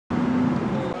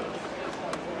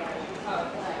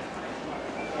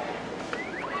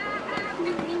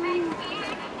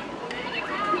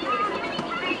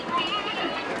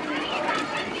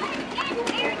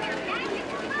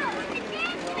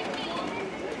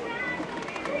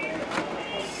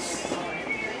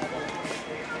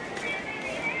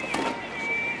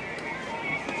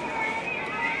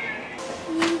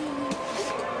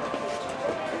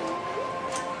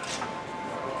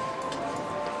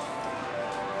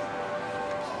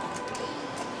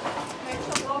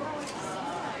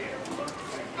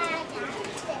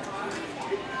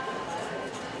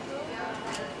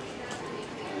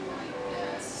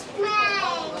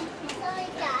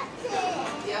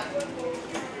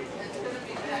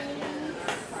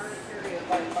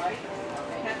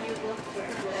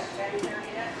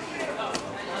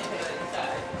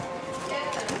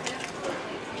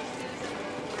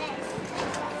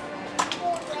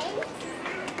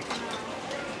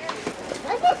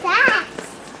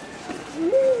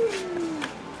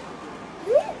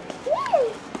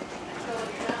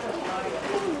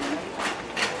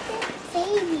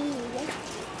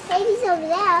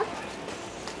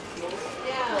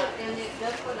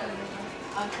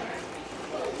I'm sorry.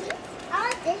 I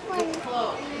like this one. It's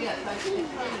close. Yes, I think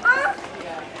it's close.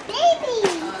 Yeah. Baby!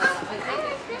 I I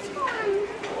like this one.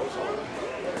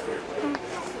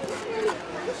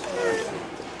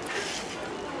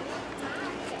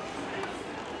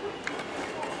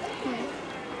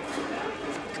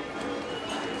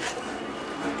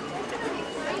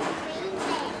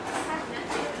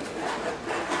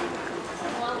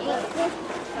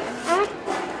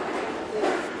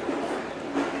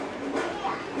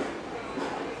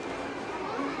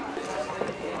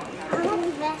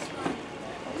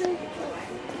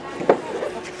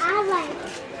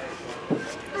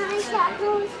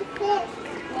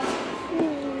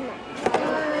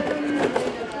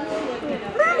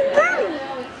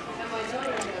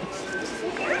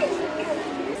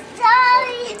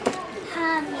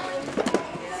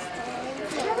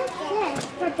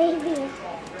 Baby.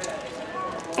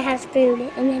 It has food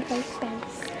and it has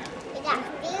space. It got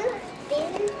food,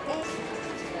 and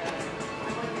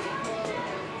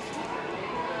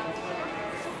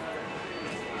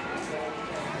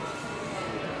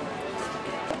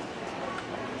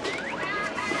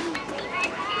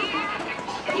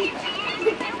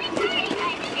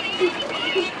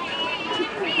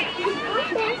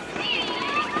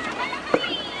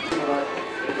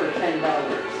For $10.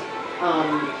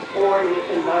 Or you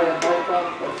can buy a bike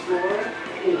off the floor.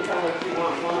 You tell us you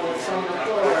want one that's on the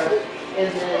floor, and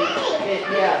then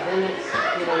then it's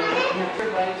you have your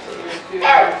bikes and your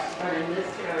scooters are in this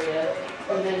area,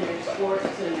 and then your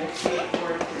sports and your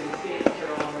skateboards and skates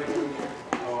are all right in there.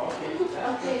 Oh, okay.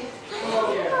 Okay. Well,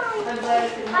 here. I'm glad I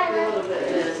can help you a little bit.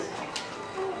 Liz.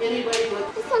 Anybody with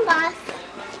this one, boss.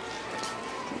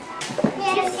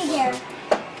 Yes, here.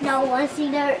 No one see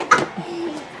there.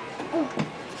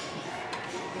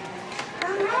 I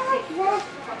like this.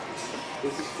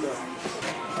 This is good.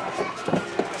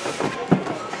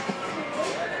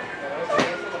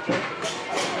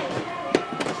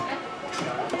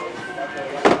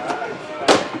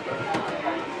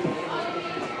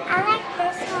 I like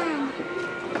this one.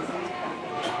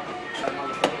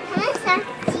 Can I start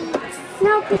seats?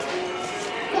 No, please.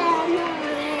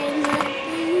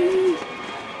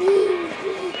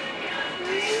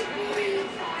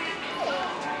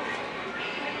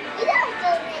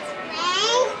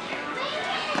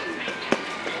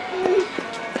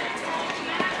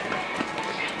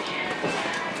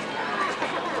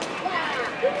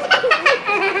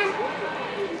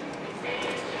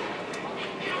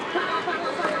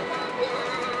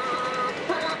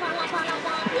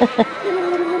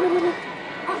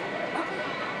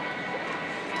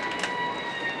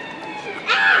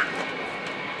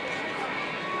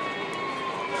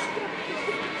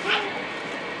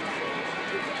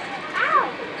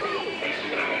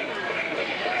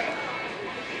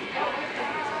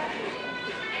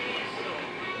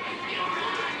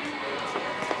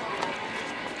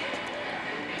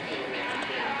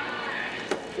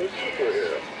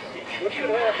 What should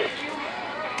happen?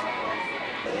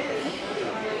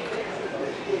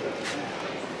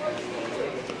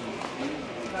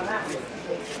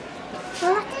 I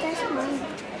like this one.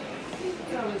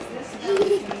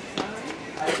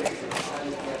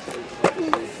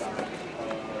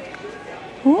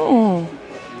 Oh,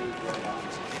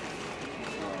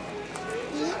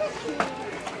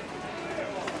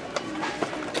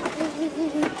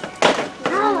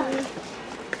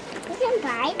 we can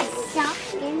buy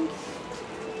Shopkins.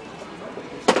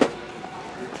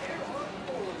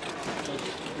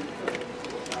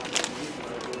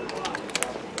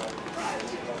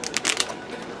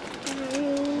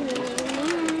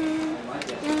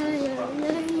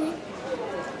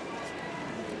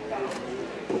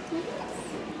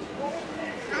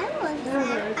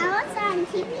 I was on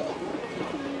TV.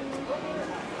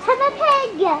 Peppa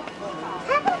Pig!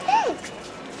 Peppa Pig!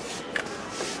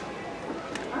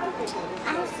 I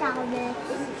saw this.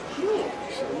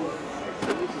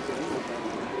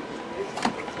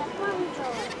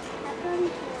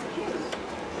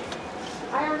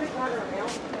 I already got her mail.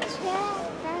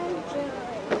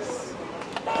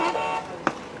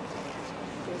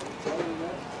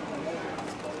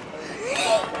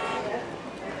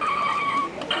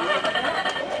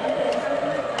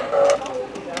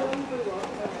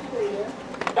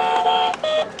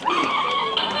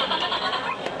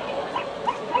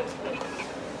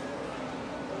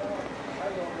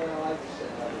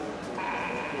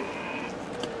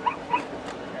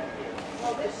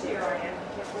 Well, this year I am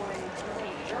going to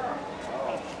meet Europe.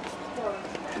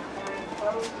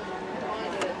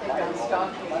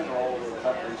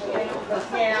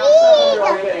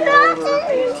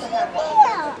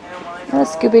 Oh,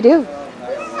 Scooby-Doo.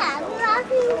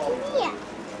 Yeah,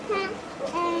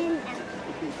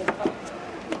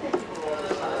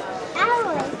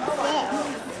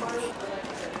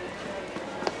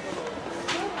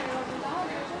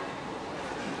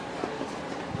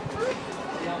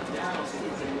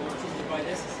 it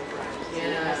is a surprise.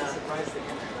 Yeah. That's a surprise thing.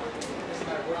 Doesn't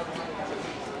matter what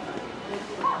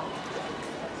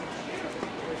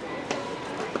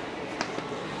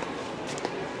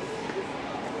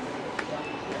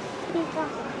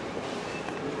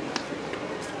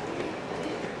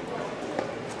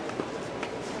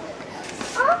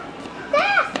Oh,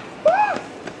 there!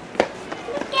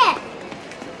 Look it!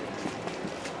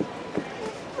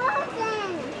 It's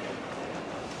frozen!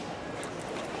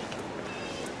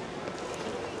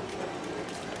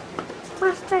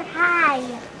 Monster High!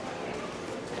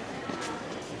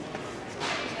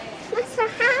 Monster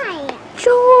High!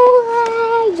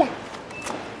 Joy!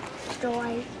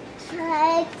 Joy.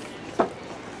 Joy.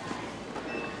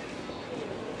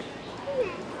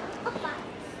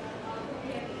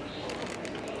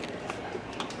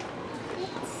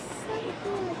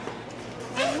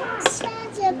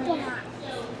 Treasure box.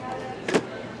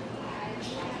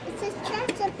 It's a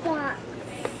treasure box.